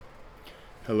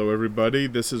Hello everybody,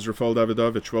 this is Rafal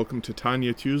Davidovich. Welcome to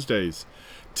Tanya Tuesdays.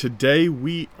 Today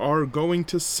we are going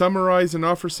to summarize and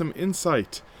offer some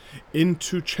insight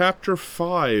into Chapter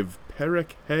 5,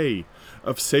 Perek Hey,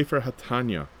 of Sefer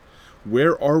HaTanya.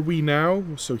 Where are we now?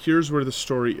 So here's where the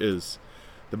story is.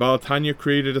 The Baal Tanya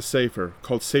created a Sefer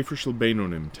called Sefer Shel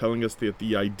Beinonim, telling us that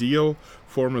the ideal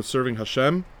form of serving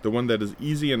Hashem, the one that is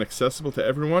easy and accessible to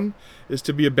everyone, is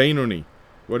to be a Beinoni.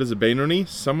 What is a Beinoni?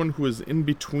 Someone who is in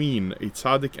between a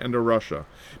tzaddik and a rasha.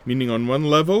 Meaning on one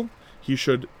level, he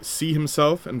should see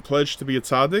himself and pledge to be a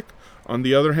tzaddik. On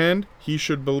the other hand, he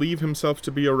should believe himself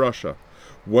to be a rasha.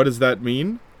 What does that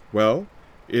mean? Well,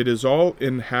 it is all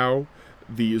in how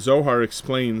the Zohar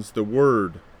explains the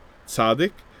word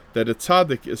tzaddik, that a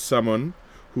tzaddik is someone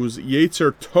whose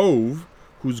yetzer tov,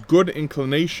 whose good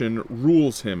inclination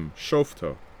rules him,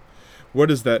 shofto. What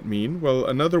does that mean? Well,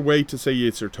 another way to say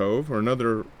Yetzer Tov, or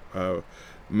another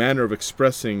manner of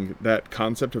expressing that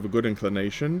concept of a good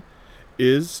inclination,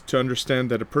 is to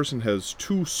understand that a person has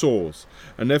two souls.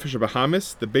 A nefesh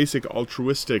bahamis, the basic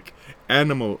altruistic,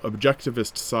 animal,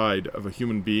 objectivist side of a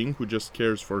human being who just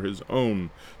cares for his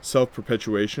own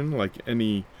self-perpetuation, like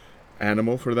any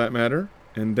animal for that matter.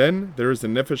 And then there is the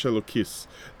nefesh elokis,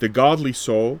 the godly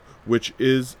soul, which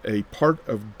is a part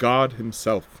of God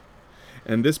himself.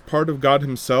 And this part of God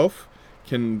himself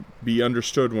can be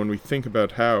understood when we think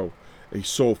about how a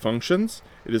soul functions.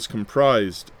 It is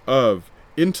comprised of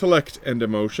intellect and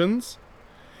emotions,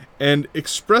 and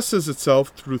expresses itself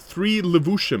through three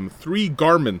levushim, three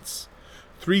garments.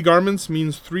 Three garments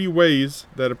means three ways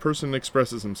that a person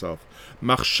expresses himself.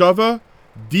 Machshava,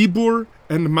 dibur,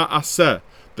 and ma'aseh.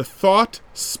 The thought,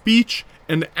 speech,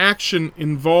 and action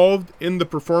involved in the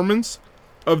performance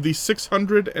of the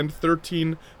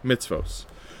 613 mitzvos.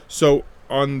 So,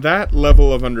 on that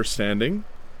level of understanding,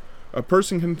 a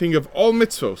person can think of all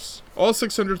mitzvos, all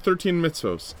 613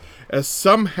 mitzvos, as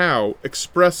somehow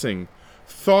expressing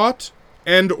thought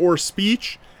and or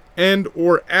speech and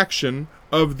or action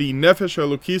of the nefesh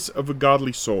elokis of a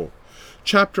godly soul.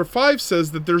 Chapter 5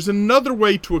 says that there's another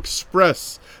way to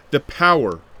express the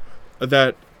power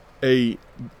that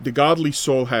the godly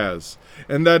soul has,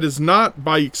 and that is not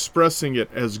by expressing it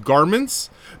as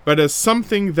garments, but as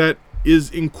something that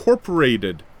is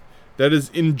incorporated, that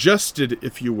is ingested,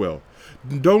 if you will.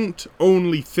 Don't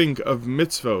only think of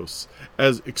mitzvos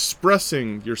as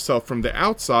expressing yourself from the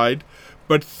outside,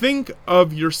 but think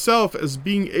of yourself as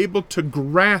being able to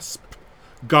grasp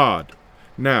God.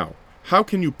 Now, how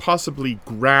can you possibly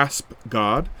grasp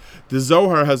God? The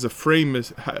Zohar has a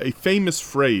famous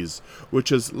phrase,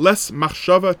 which is Les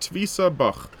machshava tvisa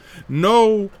bach.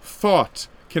 No thought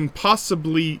can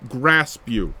possibly grasp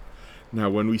you. Now,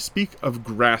 when we speak of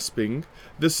grasping,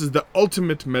 this is the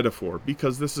ultimate metaphor,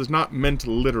 because this is not meant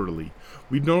literally.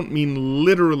 We don't mean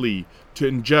literally to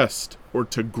ingest or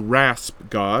to grasp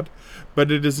God,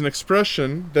 but it is an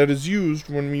expression that is used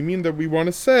when we mean that we want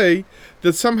to say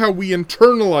that somehow we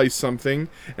internalize something,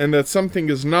 and that something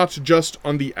is not just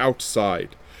on the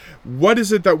outside. What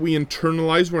is it that we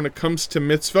internalize when it comes to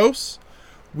mitzvos?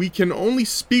 We can only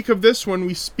speak of this when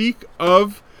we speak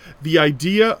of the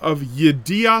idea of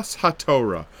Yedias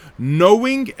HaTorah,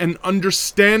 knowing and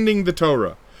understanding the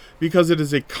Torah, because it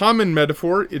is a common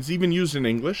metaphor. It's even used in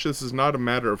English. This is not a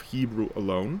matter of Hebrew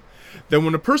alone. That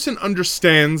when a person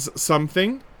understands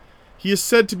something, he is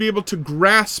said to be able to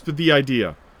grasp the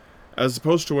idea, as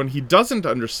opposed to when he doesn't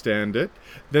understand it,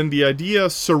 then the idea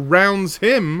surrounds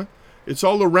him, it's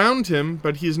all around him,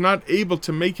 but he is not able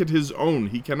to make it his own.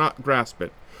 He cannot grasp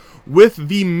it. With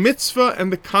the mitzvah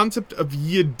and the concept of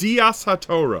Yedias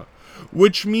HaTorah,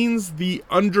 which means the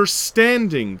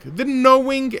understanding, the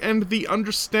knowing and the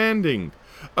understanding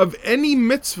of any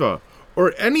mitzvah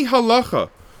or any halacha.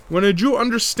 When a Jew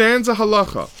understands a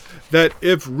halacha, that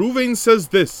if Ruvain says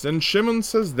this and Shimon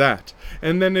says that,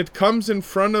 and then it comes in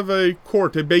front of a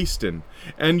court, a beis din,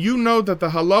 and you know that the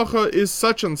halacha is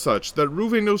such and such, that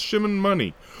Ruvain owes Shimon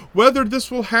money, whether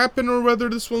this will happen or whether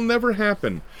this will never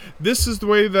happen, this is the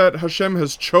way that Hashem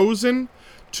has chosen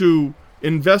to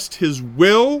invest his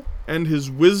will and his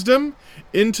wisdom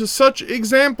into such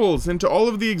examples, into all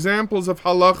of the examples of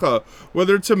halacha,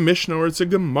 whether it's a Mishnah or it's a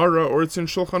Gemara or it's in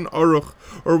Shulchan Aruch,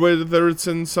 or whether it's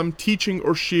in some teaching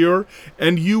or shiur,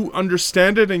 and you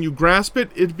understand it and you grasp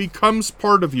it, it becomes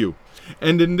part of you.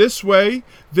 And in this way,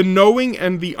 the knowing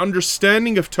and the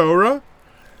understanding of Torah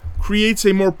creates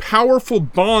a more powerful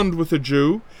bond with a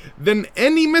Jew than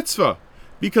any mitzvah,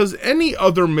 because any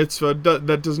other mitzvah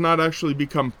that does not actually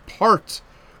become part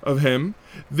of him,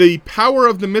 the power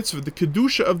of the mitzvah, the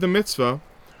kedusha of the mitzvah,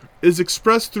 is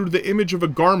expressed through the image of a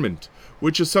garment,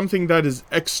 which is something that is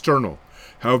external.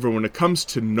 However, when it comes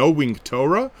to knowing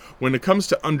Torah, when it comes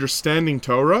to understanding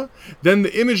Torah, then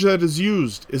the image that is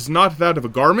used is not that of a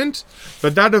garment,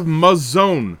 but that of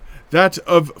mazon, that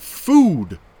of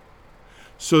food.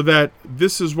 So that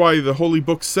this is why the holy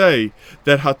books say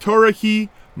that HaTorah hi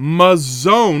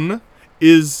mazon,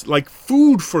 is like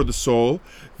food for the soul,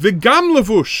 v'gam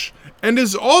levush, and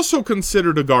is also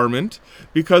considered a garment,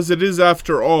 because it is,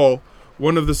 after all,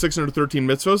 one of the 613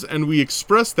 mitzvos, and we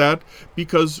express that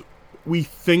because we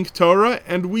think Torah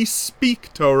and we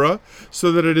speak Torah,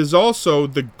 so that it is also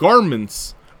the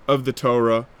garments of the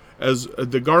Torah, as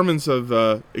the garments of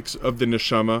the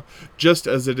neshama, just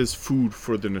as it is food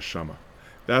for the neshama.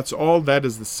 That's all. That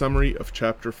is the summary of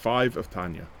chapter 5 of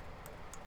Tanya.